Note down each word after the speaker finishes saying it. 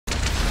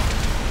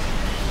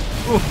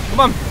Ooh, come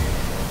on.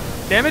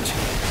 Damage.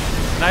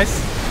 Nice.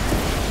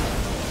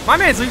 My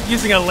man's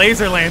using a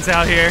laser lance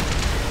out here.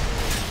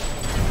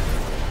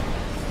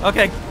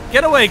 Okay,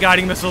 get away,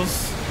 guiding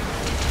missiles.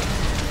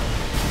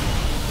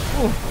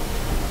 Ooh.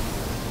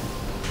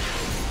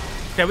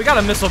 Okay, we got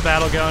a missile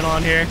battle going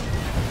on here.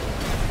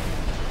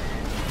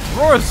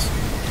 Roars.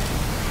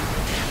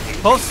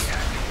 Pulse.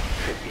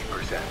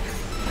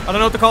 I don't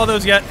know what to call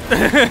those yet,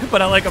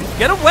 but I like them.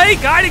 Get away,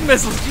 guiding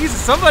missiles! Jesus,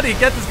 somebody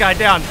get this guy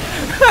down.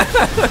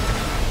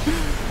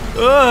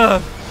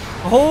 Ugh.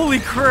 Holy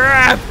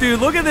crap, dude!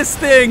 Look at this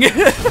thing.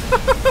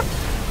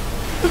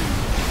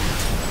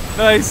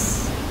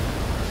 Nice.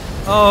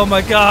 Oh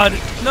my god.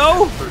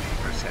 No! 30%.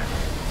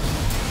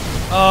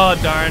 Oh,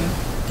 darn.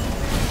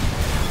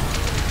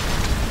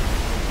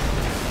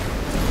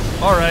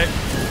 Alright.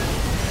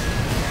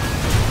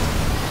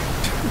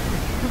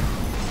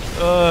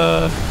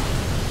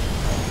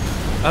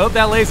 I hope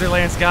that laser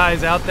lance guy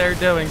is out there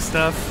doing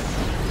stuff.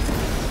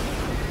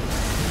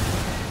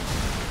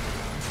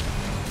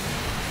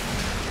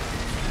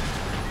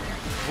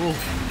 Ooh.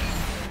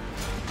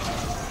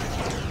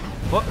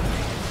 What?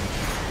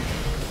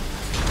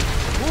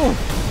 Ooh.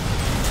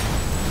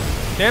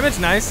 Damage,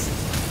 nice.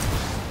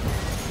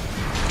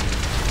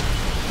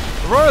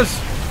 Auroras.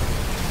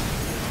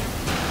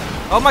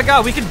 Oh my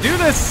god, we can do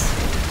this.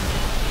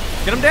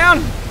 Get him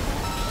down.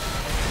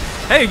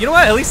 Hey, you know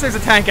what? At least there's a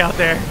tank out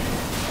there.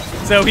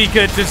 So he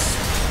could just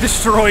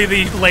destroy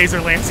the laser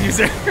lance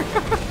user.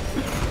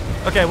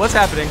 Okay, what's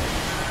happening?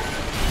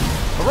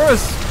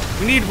 Auroras,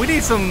 we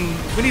need some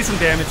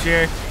damage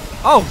here.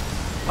 Oh,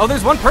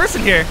 there's one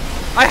person here.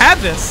 I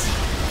have this.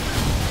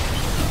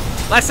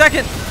 Last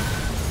second.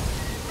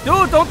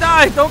 Dude, don't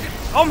die. Don't.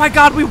 Oh my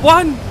god, we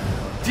won.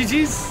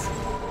 GG's.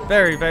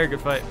 Very, very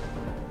good fight.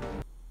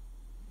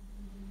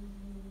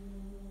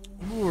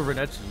 Ooh,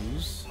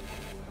 Renetsus.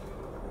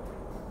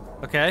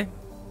 Okay.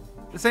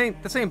 This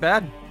ain't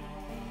bad.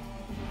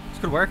 This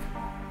could work.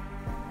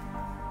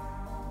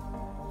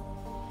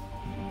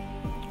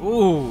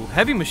 Ooh,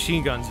 heavy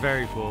machine guns,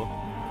 very cool.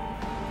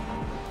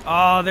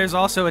 Oh, there's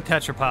also a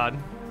Tetrapod.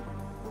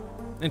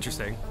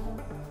 Interesting.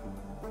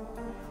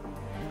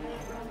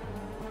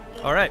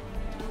 Alright.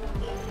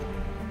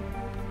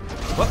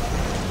 What?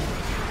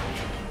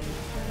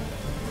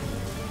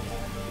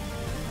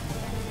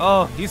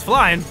 Oh, he's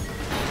flying.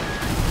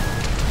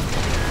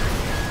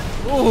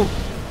 Ooh.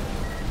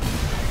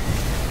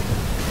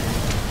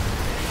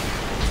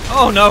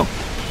 Oh no.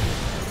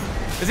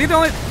 Is he the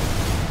only...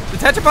 The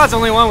Tetrapod's the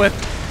only one with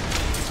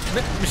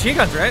machine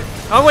guns, right?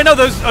 Oh wait, no,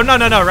 those... Oh no,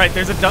 right.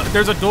 There's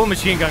a dual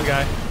machine gun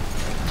guy.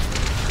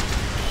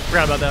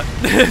 Forgot about that.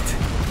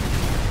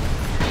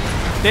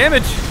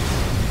 Damage.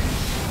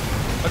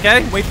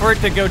 Okay, wait for it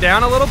to go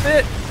down a little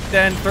bit.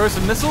 Then throw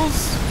some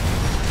missiles.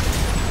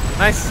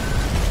 Nice.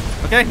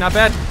 Okay, not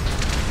bad.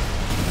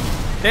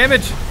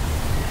 Damage.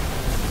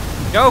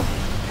 Go.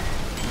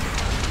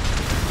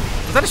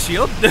 Was that a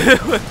shield?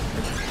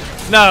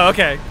 No,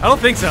 okay. I don't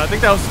think so. I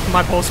think that was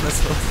my pulse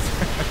missile.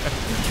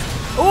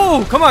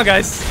 Ooh, come on,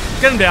 guys.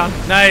 Get him down.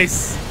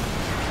 Nice.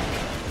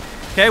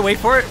 Okay, wait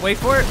for it. Wait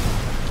for it.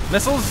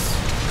 Missiles.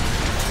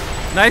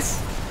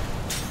 Nice.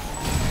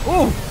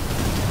 Ooh.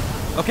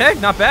 Okay,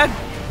 not bad.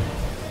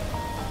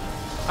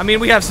 I mean,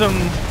 we have some...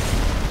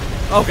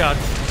 Oh, God.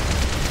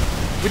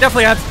 We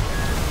definitely have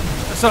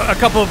a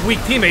couple of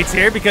weak teammates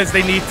here because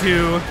they need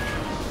to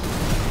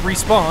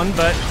respawn,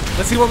 but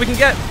let's see what we can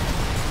get.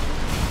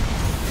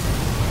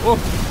 Whoa.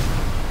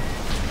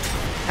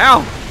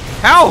 How?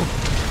 How?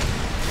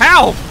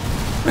 How?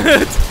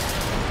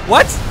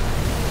 What?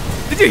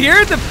 Did you hear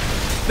it?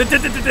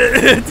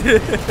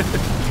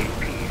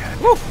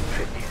 Woo.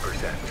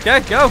 50%.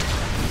 Okay, go.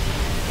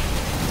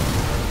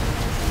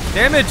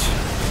 Damage.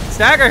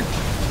 Stagger.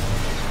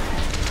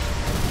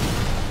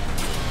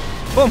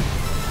 Boom.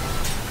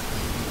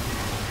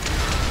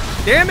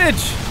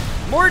 Damage.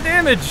 More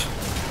damage.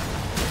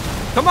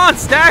 Come on,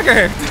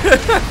 stagger.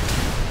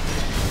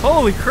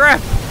 Holy crap.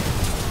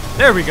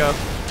 There we go.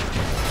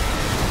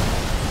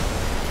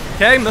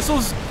 Okay,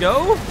 missiles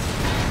go.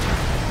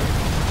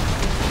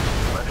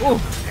 Ooh.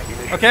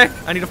 Okay,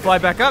 I need to fly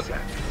back up.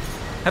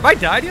 Have I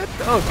died yet?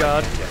 Oh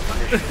god.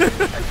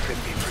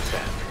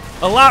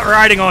 A lot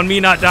riding on me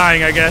not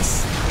dying, I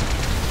guess.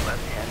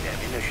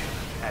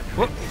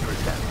 Whoop.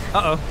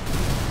 Uh-oh.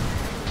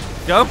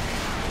 Go.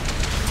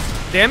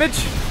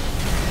 Damage.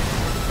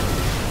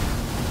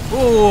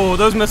 Ooh,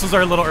 those missiles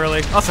are a little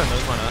early. I'll send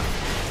those, why not?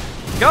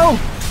 Go!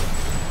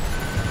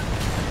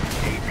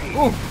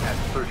 Ooh.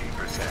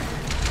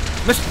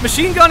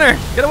 Machine gunner!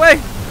 Get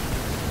away!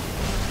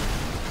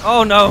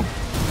 Oh no.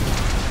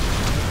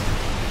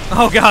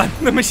 Oh god,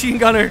 the machine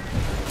gunner.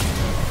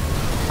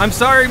 I'm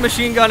sorry,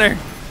 machine gunner.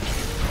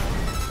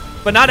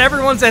 But not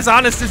everyone's as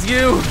honest as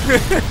you.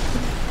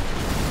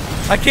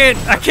 I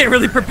can't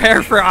really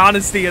prepare for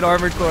honesty in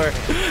Armored Core.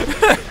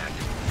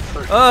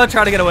 Oh,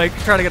 try to get away.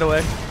 Try to get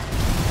away.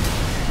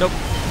 Nope.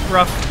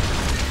 Rough.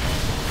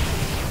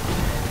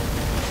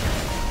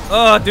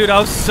 Oh, dude, I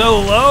was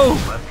so low.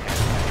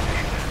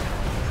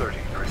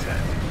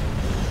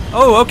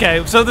 Oh,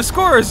 okay. So the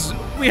score is,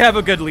 we have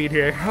a good lead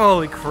here.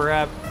 Holy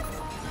crap.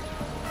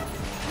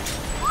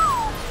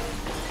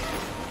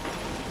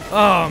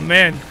 Oh,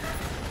 man.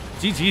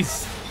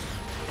 GG's.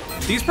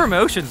 These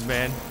promotions,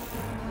 man.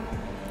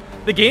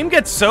 The game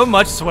gets so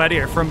much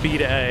sweatier from B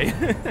to A.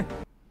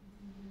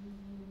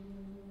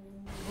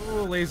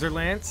 Oh, Laser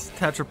Lance.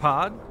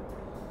 Tetrapod.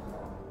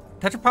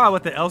 Tetrapod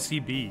with the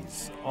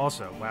LCBs.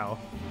 Also, wow.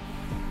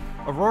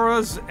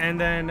 Auroras, and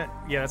then,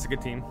 yeah, that's a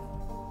good team.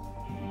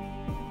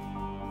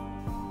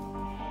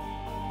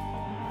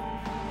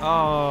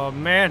 Oh,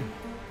 man.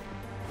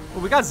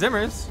 Well, we got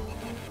Zimmers.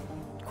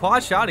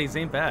 Quad shotties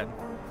ain't bad.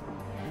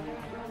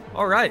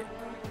 All right.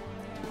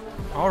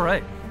 All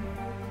right.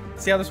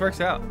 See how this works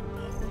out.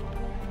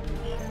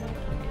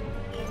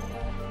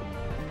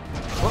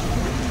 Whoop.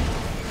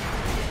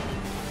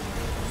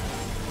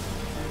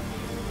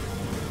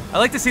 I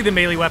like to see the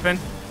melee weapon.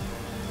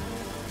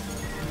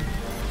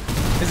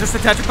 Is this the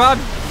Tetrapod?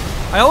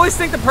 I always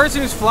think the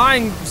person who's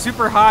flying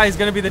super high is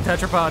gonna be the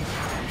Tetrapod.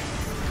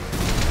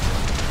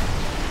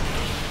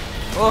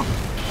 Oh.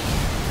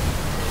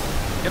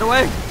 Get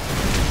away.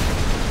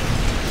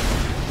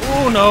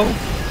 Oh no.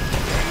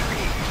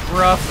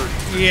 Rough.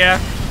 Yeah.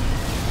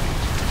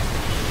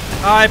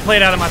 I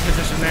played out of my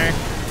position there.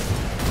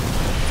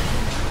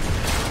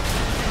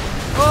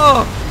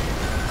 Oh.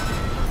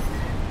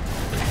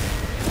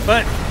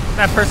 But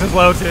that person's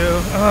low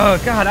too.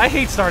 Oh god, I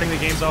hate starting the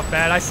games off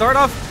bad. I start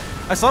off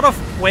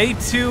way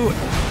too,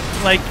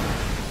 like,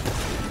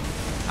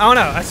 I don't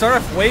know. I start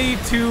off way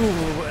too,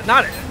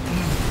 not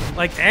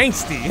like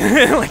angsty.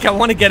 Like I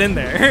want to get in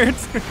there.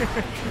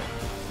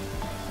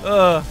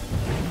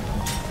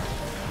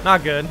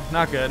 Not good.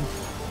 Not good.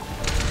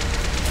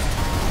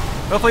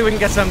 Hopefully we can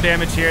get some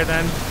damage here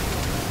then.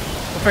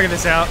 We'll figure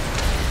this out.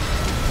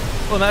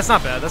 Well, that's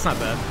not bad. That's not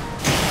bad.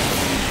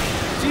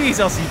 Jeez,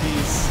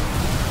 LCBs.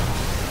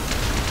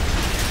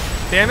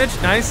 Damage,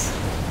 nice.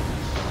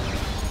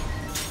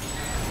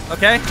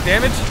 Okay,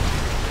 damage.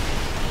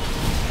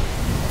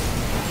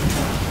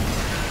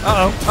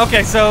 Uh-oh.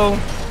 Okay, so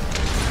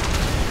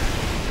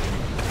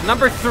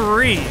number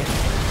 3.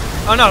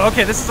 Oh no,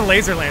 okay, this is the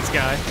Laser Lance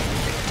guy.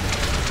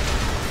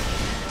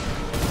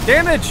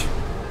 Damage!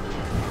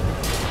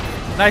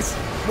 Nice.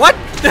 What?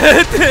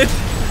 I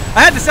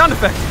had the sound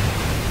effect.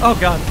 Oh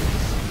god.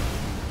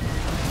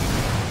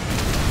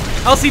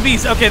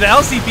 LCBs. Okay, the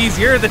LCBs,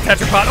 you're the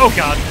Tetrapod. Oh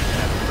god.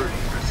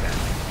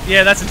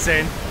 Yeah, that's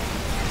insane.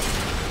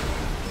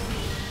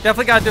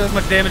 Definitely gotta do as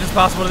much damage as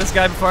possible to this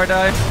guy before I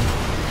die.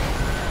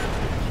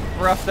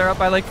 Rough, they're up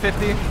by like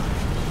 50.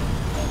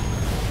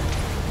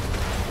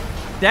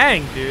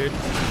 Dang, dude.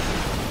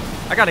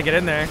 I gotta get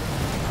in there.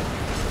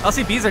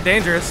 LCBs are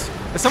dangerous.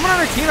 Is someone on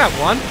our team at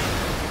 1?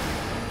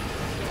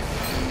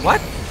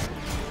 What?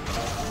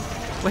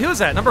 Well, who was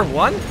that? Number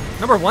 1?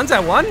 Number 1's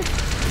at 1?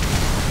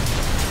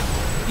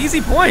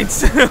 Easy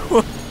points.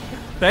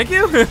 Thank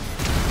you.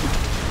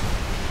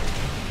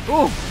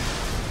 Ooh.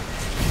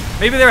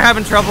 Maybe they were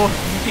having trouble.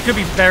 He could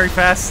be very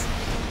fast.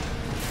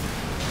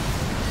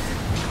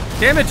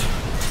 Damage.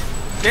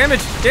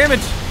 Damage.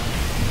 Damage.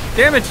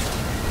 Damage.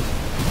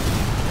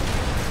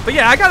 But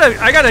yeah, I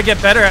gotta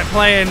get better at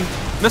playing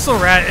Missile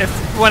Rat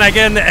when I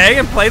get into A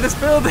and play this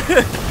build.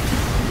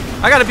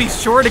 I gotta be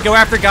sure to go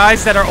after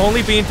guys that are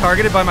only being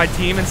targeted by my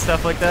team and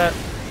stuff like that.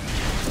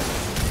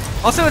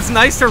 Also, it's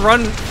nice to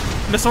run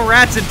Missile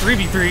Rats in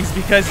 3v3s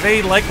because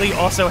they likely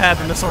also have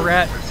a Missile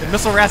Rat. And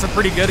Missile Rats are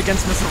pretty good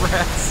against Missile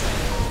Rats.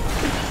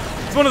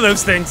 It's one of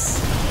those things.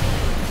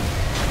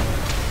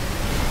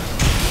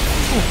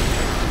 Ooh.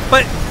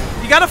 But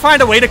you gotta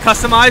find a way to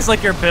customize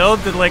like your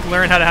build to like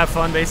learn how to have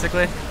fun,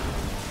 basically.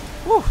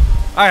 Whew. All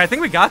right, I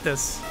think we got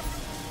this.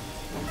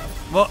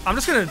 Well, I'm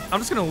just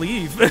gonna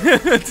leave.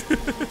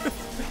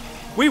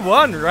 We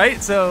won,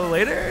 right? So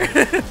later.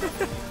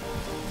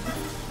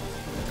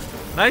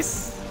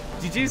 Nice.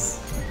 GG's.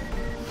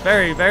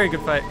 Very, very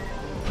good fight.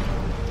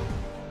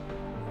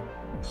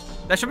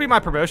 That should be my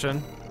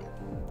promotion.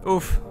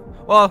 Oof.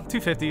 Well,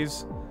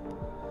 250s.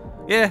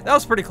 Yeah, that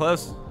was pretty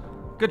close.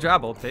 Good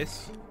job, Old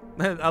Face.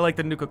 I like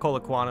the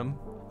Nuka-Cola Quantum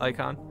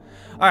icon.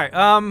 All right.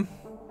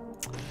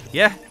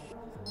 Yeah.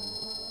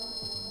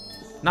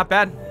 Not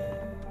bad.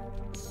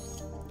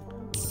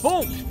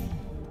 Boom!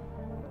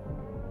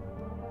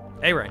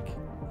 A rank.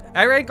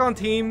 A rank on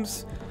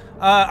teams.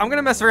 I'm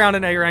gonna mess around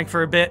in A rank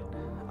for a bit.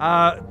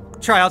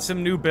 Try out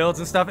some new builds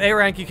and stuff. A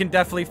rank, you can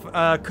definitely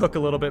cook a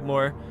little bit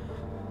more.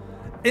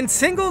 In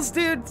singles,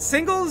 dude,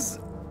 singles,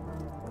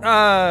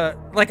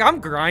 like I'm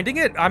grinding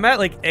it. I'm at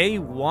like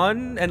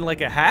A1 and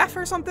like a half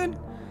or something.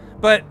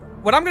 But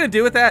what I'm gonna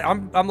do with that,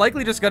 I'm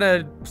likely just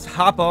gonna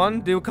hop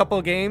on, do a couple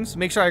of games,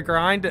 make sure I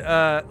grind,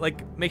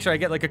 like make sure I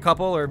get like a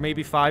couple or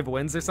maybe 5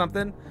 wins or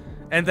something,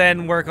 and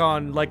then work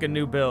on like a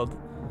new build.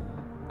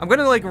 I'm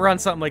gonna like run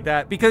something like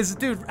that because,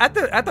 dude, at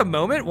the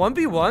moment,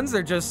 1v1s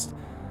are just,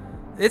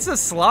 it's a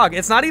slog.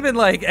 It's not even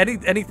like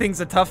anything's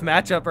a tough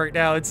matchup right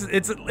now.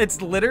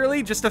 It's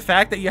literally just the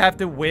fact that you have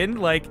to win.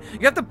 Like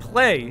you have to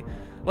play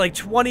like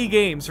 20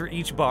 games for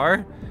each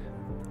bar,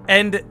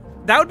 and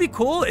that would be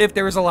cool if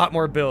there was a lot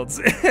more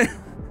builds.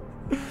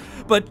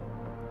 But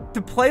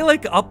to play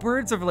like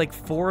upwards of like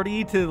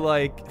 40 to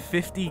like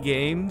 50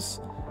 games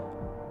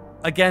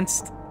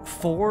against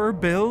 4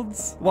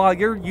 builds while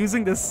you're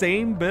using the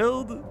same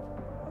build.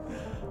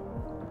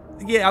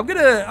 Yeah, I'm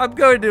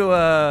going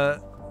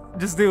to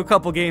just do a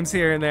couple games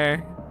here and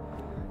there.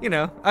 You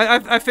know,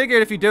 I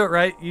figured if you do it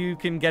right, you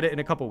can get it in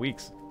a couple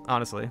weeks,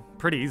 honestly.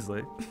 Pretty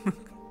easily.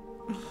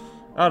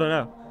 I don't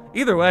know.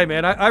 Either way,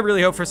 man, I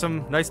really hope for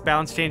some nice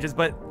balance changes,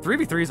 but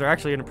 3v3s are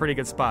actually in a pretty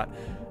good spot.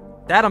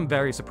 That I'm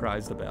very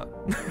surprised about.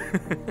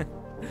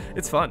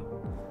 It's fun.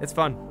 It's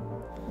fun.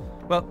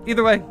 Well,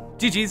 either way,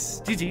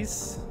 GG's.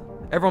 GG's.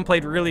 Everyone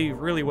played really,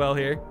 really well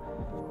here.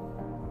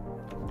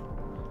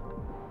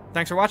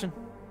 Thanks for watching.